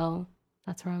so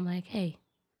that's where I'm like, hey,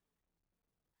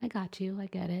 I got you. I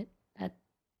get it. That,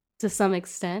 to some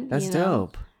extent. That's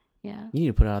dope. Yeah. You need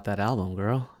to put out that album,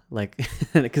 girl. Like,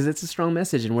 because it's a strong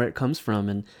message and where it comes from,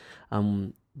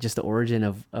 and just the origin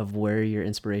of where your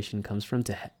inspiration comes from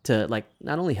to like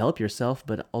not only help yourself,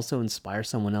 but also inspire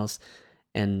someone else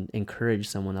and encourage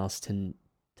someone else to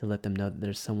let them know that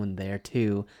there's someone there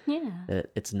too. Yeah.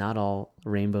 That it's not all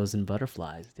rainbows and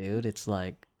butterflies, dude. It's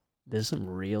like there's some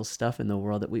real stuff in the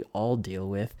world that we all deal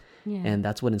with. Yeah. And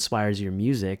that's what inspires your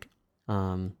music.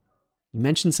 You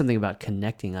mentioned something about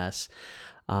connecting us.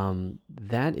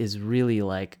 That is really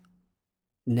like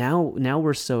now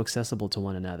we're so accessible to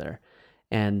one another,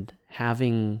 and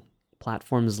having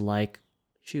platforms like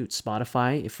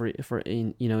Spotify, if we're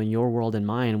in your world and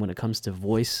mine, when it comes to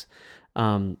voice,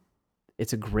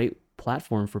 it's a great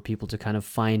platform for people to kind of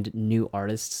find new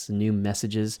artists, new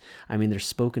messages. I mean, there's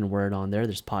spoken word on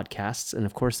there's podcasts, and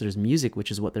of course there's music, which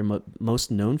is what they're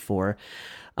most known for.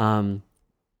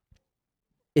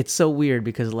 It's so weird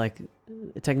because like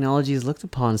technology is looked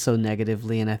upon so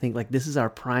negatively, and I think like this is our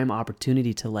prime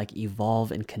opportunity to like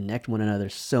evolve and connect one another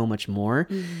so much more.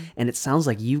 And it sounds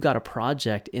like you've got a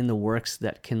project in the works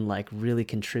that can like really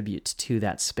contribute to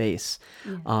that space.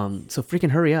 Yes. So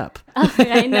freaking hurry up. Oh,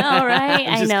 I know, right?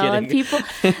 I know. Kidding. And people,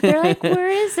 they're like, where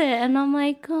is it? And I'm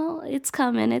like, oh, it's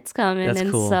coming. That's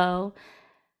and cool. So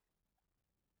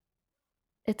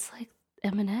it's like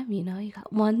Eminem, you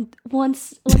got one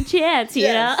chance, you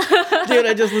know? Dude,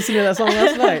 I just listened to that song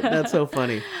last night. That's so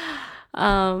funny.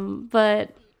 But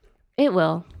it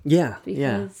will. Yeah,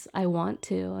 because I want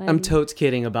to. I'm totes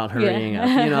kidding about hurrying up.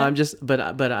 I'm just, but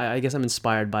I guess I'm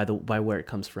inspired by where it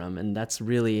comes from, and that's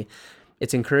really,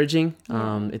 it's encouraging.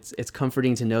 Yeah. It's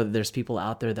comforting to know that there's people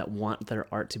out there that want their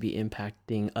art to be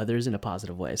impacting others in a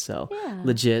positive way. So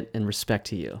legit, and respect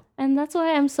to you. And that's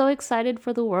why I'm so excited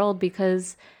for the world,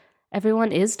 because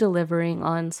everyone is delivering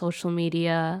on social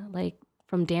media, like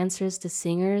from dancers to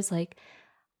singers. Like,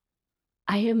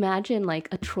 I imagine like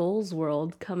a Trolls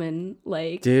world coming,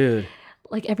 like, dude,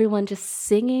 like everyone just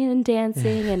singing and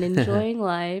dancing and enjoying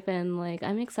life. And like,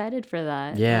 I'm excited for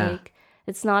that. Yeah. Like,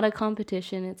 it's not a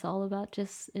competition. It's all about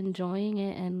just enjoying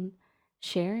it and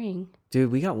sharing.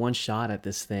 Dude, we got one shot at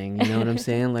this thing. You know what I'm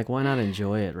saying? Like, why not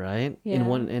enjoy it, right? Yeah.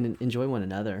 And enjoy one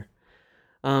another.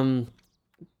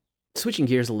 Switching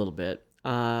gears a little bit,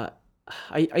 I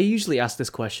usually ask this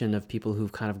question of people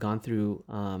who've kind of gone through,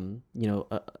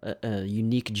 a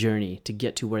unique journey to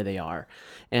get to where they are.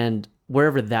 And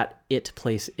wherever that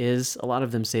place is, a lot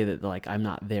of them say that like, I'm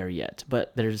not there yet,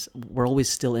 but we're always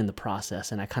still in the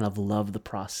process. And I kind of love the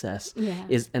process.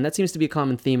 Yeah. And that seems to be a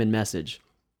common theme and message.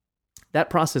 That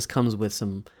process comes with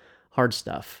some hard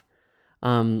stuff.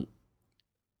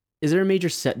 Is there a major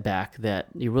setback that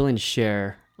you're willing to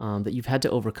share that you've had to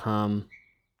overcome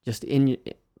just in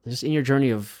your journey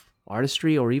of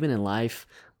artistry, or even in life,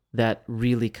 that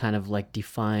really kind of like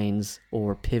defines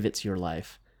or pivots your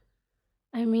life?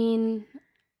 I mean,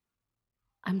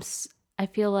 I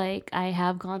feel like I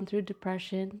have gone through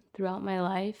depression throughout my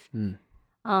life.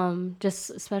 Just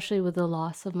especially with the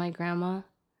loss of my grandma.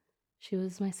 She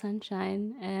was my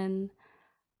sunshine. And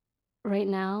right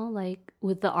now, like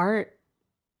with the art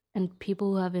and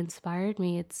people who have inspired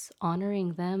me, it's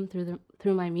honoring them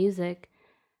through my music.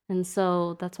 And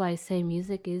so that's why I say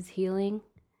music is healing.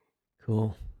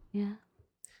 Cool. Yeah.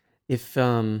 If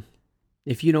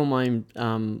if you don't mind,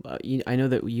 I know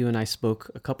that you and I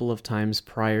spoke a couple of times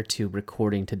prior to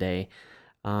recording today,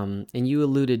 and you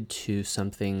alluded to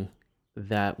something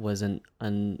that was an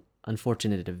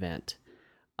unfortunate event.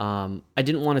 I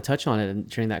didn't want to touch on it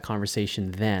during that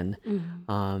conversation then, Mhm.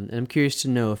 and I'm curious to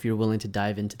know if you're willing to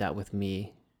dive into that with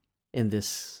me in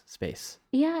this space.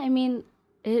 Yeah, I mean,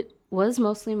 it was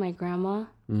mostly my grandma.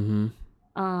 Mm-hmm.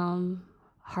 Um,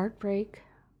 Heartbreak.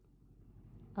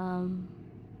 Um,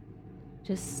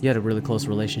 just You had a really close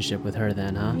relationship with her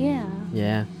then, huh? yeah.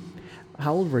 Yeah.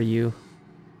 How old were you?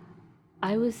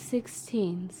 I was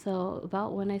 16, so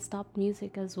about when I stopped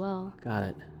music as well. Got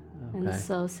it. And Okay.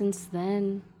 so since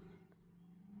then,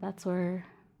 that's where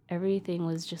everything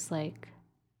was just like,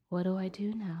 what do I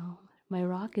do now? My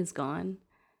rock is gone.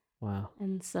 Wow.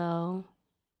 And so,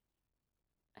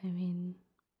 I mean,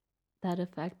 that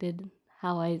affected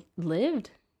how I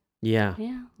lived. Yeah.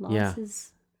 Yeah, Yeah. loss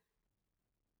is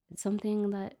it's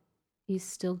something that you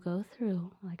still go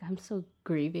through. Like, I'm still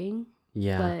grieving,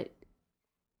 Yeah. but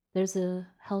there's a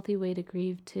healthy way to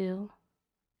grieve too,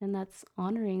 and that's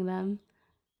honoring them.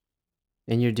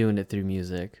 And you're doing it through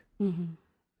music. Hmm.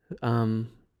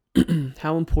 Um,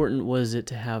 how important was it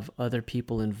to have other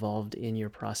people involved in your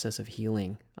process of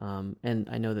healing? And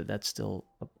I know that that's still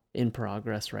in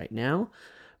progress right now,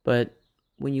 but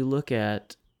when you look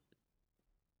at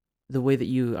the way that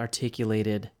you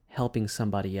articulated helping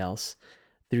somebody else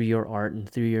through your art and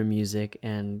through your music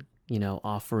and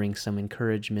offering some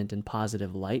encouragement and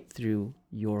positive light through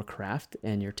your craft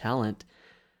and your talent,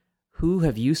 who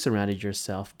have you surrounded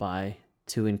yourself by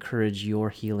to encourage your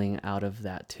healing out of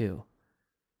that too?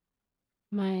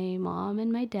 My mom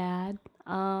and my dad,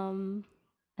 and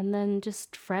then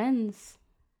just friends.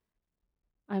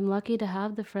 I'm lucky to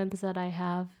have the friends that I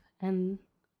have, and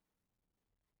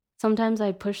sometimes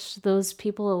I push those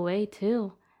people away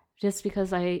too, just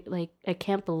because I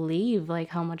can't believe like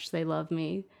how much they love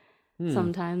me. Hmm.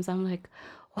 Sometimes I'm like,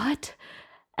 what?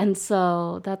 And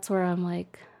so that's where I'm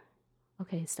like,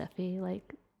 okay, Steffi,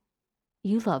 like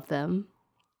you love them,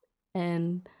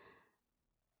 and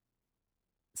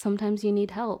sometimes you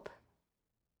need help,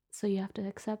 so you have to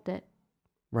accept it.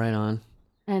 Right on.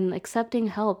 And accepting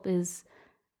help is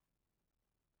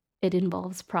it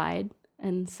involves pride.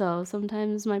 And so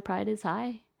sometimes my pride is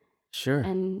high Sure.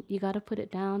 and you got to put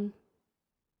it down.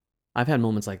 I've had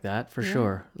moments like that for Yeah.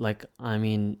 sure. Like, I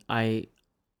mean, I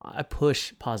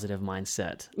push positive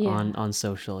mindset Yeah. on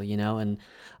social, and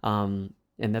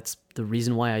that's the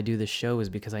reason why I do this show, is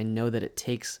because I know that it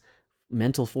takes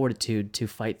mental fortitude to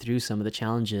fight through some of the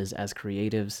challenges as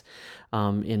creatives,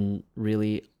 in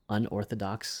really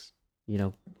unorthodox,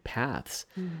 paths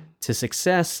Mm. to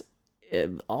success.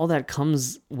 All that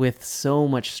comes with so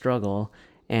much struggle,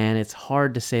 and it's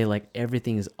hard to say like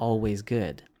everything is always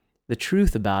good. The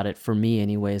truth about it, for me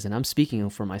anyways, and I'm speaking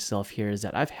for myself here, is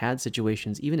that I've had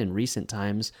situations even in recent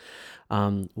times,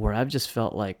 where I've just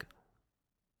felt like,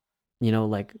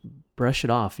 like, brush it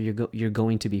off, you're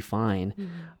going to be fine.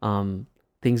 Mm. um,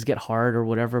 Things get hard or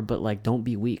whatever, but like, don't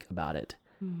be weak about it.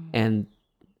 Mm. And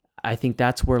I think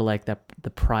that's where like that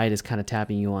the pride is kind of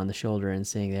tapping you on the shoulder and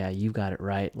saying, yeah, you got it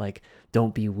right, like,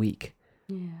 don't be weak.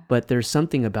 Yeah. But there's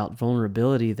something about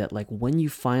vulnerability that, like, when you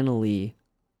finally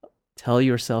tell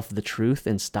yourself the truth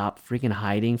and stop freaking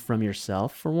hiding from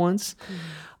yourself for once,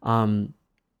 Mm. um,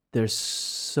 there's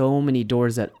so many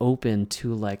doors that open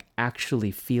to like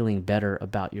actually feeling better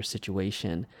about your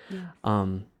situation. Yeah.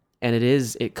 Um, and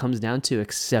it comes down to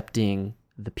accepting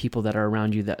the people that are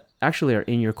around you that actually are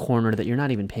in your corner that you're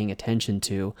not even paying attention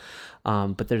to,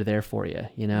 but they're there for you,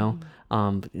 Mm.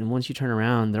 and once you turn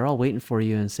around, they're all waiting for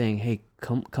you and saying, hey,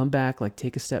 come back, like,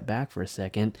 take a step back for a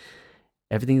second.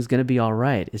 Everything's going to be all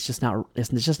right. It's just not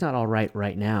all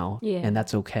right now. And Yeah.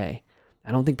 that's okay.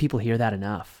 I don't think people hear that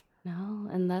enough. No,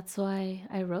 and that's why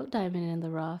I wrote Diamond in the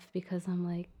Rough, because I'm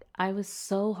like, I was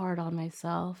so hard on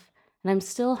myself and I'm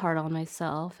still hard on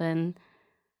myself. And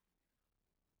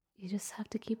you just have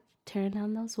to keep tearing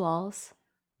down those walls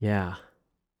Yeah.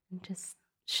 and just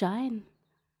shine.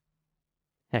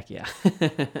 Heck yeah.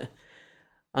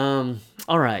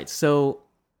 All right. So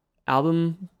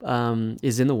album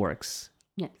is in the works.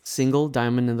 Yes. Single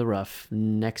Diamond in the Rough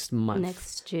next month.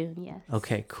 Next June, yes.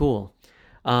 Okay, cool.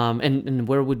 And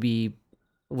where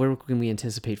can we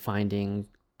anticipate finding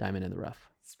Diamond in the Rough?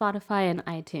 Spotify and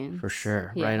iTunes. For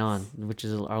sure. Yes. Right on, which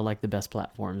are like the best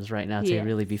platforms right now to Yes.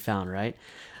 really be found, right?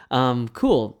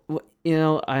 Cool.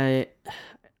 I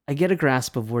get a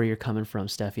grasp of where you're coming from,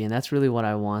 Steffi, and that's really what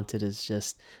I wanted, is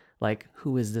just like,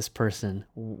 who is this person?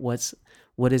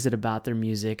 What is it about their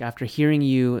music? After hearing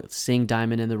you sing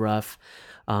Diamond in the Rough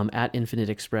at Infinite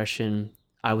Expression,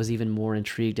 I was even more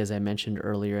intrigued, as I mentioned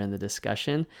earlier in the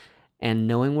discussion, and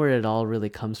knowing where it all really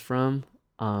comes from.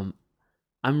 I'm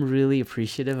really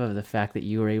appreciative of the fact that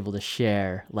you were able to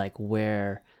share like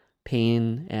where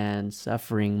pain and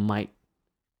suffering might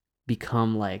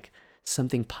become like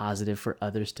something positive for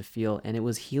others to feel, and it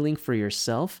was healing for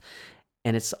yourself,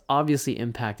 and it's obviously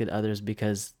impacted others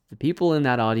because the people in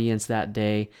that audience that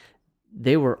day,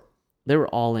 they were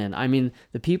all in. I mean,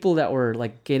 the people that were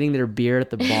like getting their beer at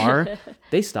the bar,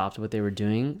 they stopped what they were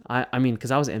doing. I mean,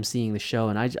 because I was emceeing the show,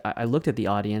 and I looked at the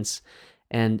audience,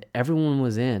 and everyone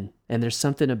was in. And there's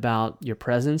something about your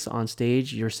presence on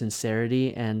stage, your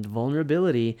sincerity and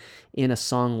vulnerability in a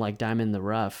song like Diamond in the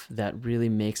Rough that really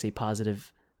makes a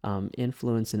positive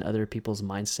influence in other people's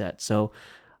mindset. So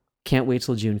can't wait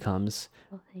till June comes.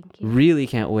 Well, thank you. Really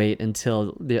can't wait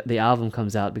until the album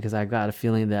comes out, because I got a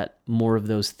feeling that more of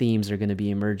those themes are going to be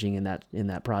emerging in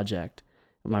that project.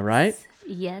 Am I right?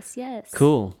 Yes.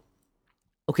 Cool.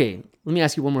 Okay, let me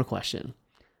ask you one more question.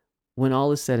 When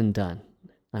all is said and done,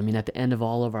 I mean, at the end of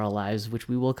all of our lives, which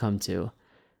we will come to,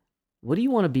 what do you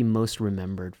want to be most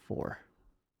remembered for?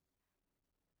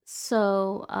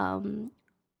 So,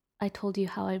 I told you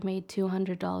how I made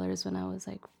 $200 when I was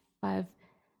like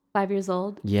five years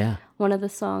old. Yeah. One of the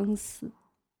songs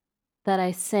that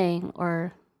I sang,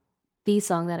 or the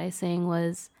song that I sang,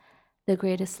 was "The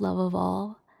Greatest Love of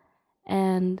All,"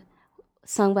 and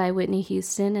sung by Whitney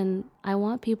Houston. And I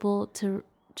want people to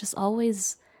just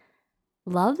always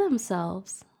love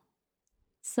themselves.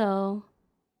 So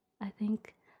I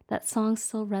think that song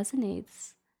still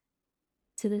resonates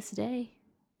to this day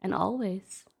and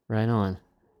always. Right on.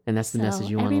 And that's the message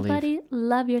you want to leave. Everybody,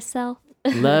 love yourself.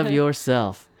 Love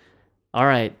yourself. All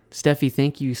right, Steffi,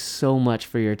 thank you so much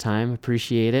for your time.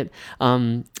 Appreciate it.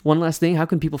 One last thing, how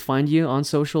can people find you on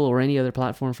social or any other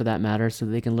platform for that matter so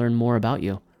that they can learn more about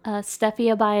you?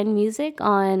 Steffi Abayan Music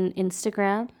on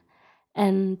Instagram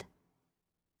and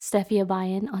Steffi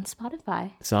Abayan on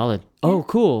Spotify. Solid. Yeah. Oh,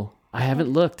 cool. I haven't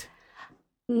looked.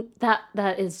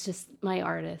 That is just my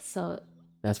artist. So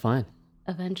that's fine.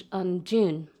 On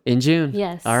June. In June?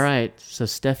 Yes. All right. So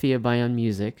Steffi Abayan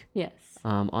Music. Yes.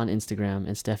 On Instagram,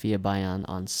 and Steffi Abayan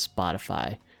on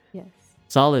Spotify. Yes.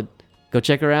 Solid. Go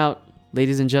check her out.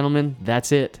 Ladies and gentlemen,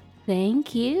 that's it.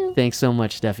 Thank you. Thanks so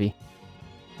much, Steffi.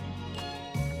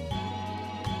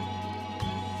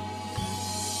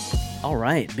 All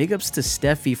right, big ups to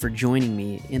Steffi for joining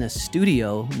me in a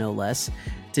studio, no less,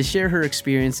 to share her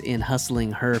experience in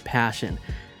hustling her passion.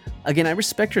 Again, I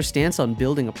respect her stance on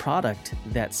building a product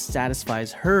that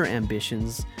satisfies her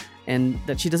ambitions and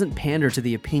that she doesn't pander to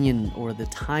the opinion or the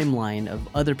timeline of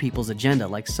other people's agenda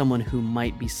like someone who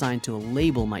might be signed to a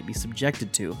label might be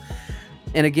subjected to.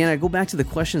 And again, I go back to the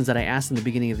questions that I asked in the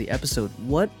beginning of the episode.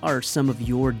 What are some of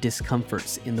your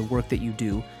discomforts in the work that you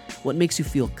do? What makes you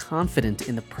feel confident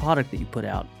in the product that you put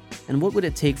out? And what would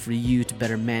it take for you to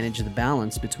better manage the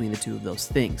balance between the two of those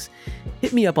things?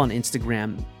 Hit me up on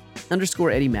Instagram,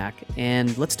 _Eddie Mac,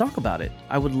 and let's talk about it.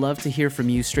 I would love to hear from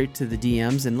you straight to the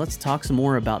DMs, and let's talk some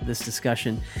more about this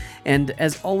discussion. And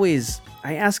as always,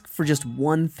 I ask for just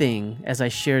one thing as I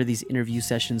share these interview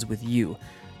sessions with you.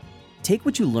 Take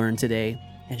what you learned today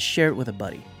and share it with a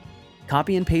buddy.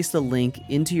 Copy and paste the link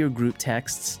into your group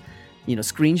texts,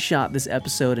 screenshot this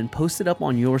episode and post it up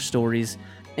on your stories,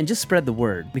 and just spread the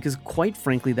word, because quite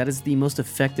frankly, that is the most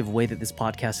effective way that this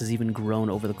podcast has even grown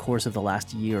over the course of the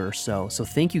last year or so. So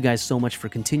thank you guys so much for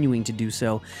continuing to do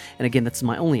so. And again, that's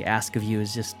my only ask of you,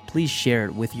 is just please share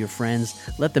it with your friends.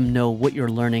 Let them know what you're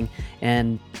learning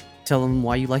and tell them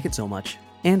why you like it so much.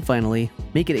 And finally,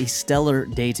 make it a stellar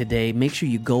day today. Make sure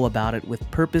you go about it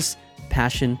with purpose,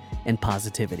 passion, and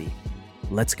positivity.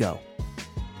 Let's go.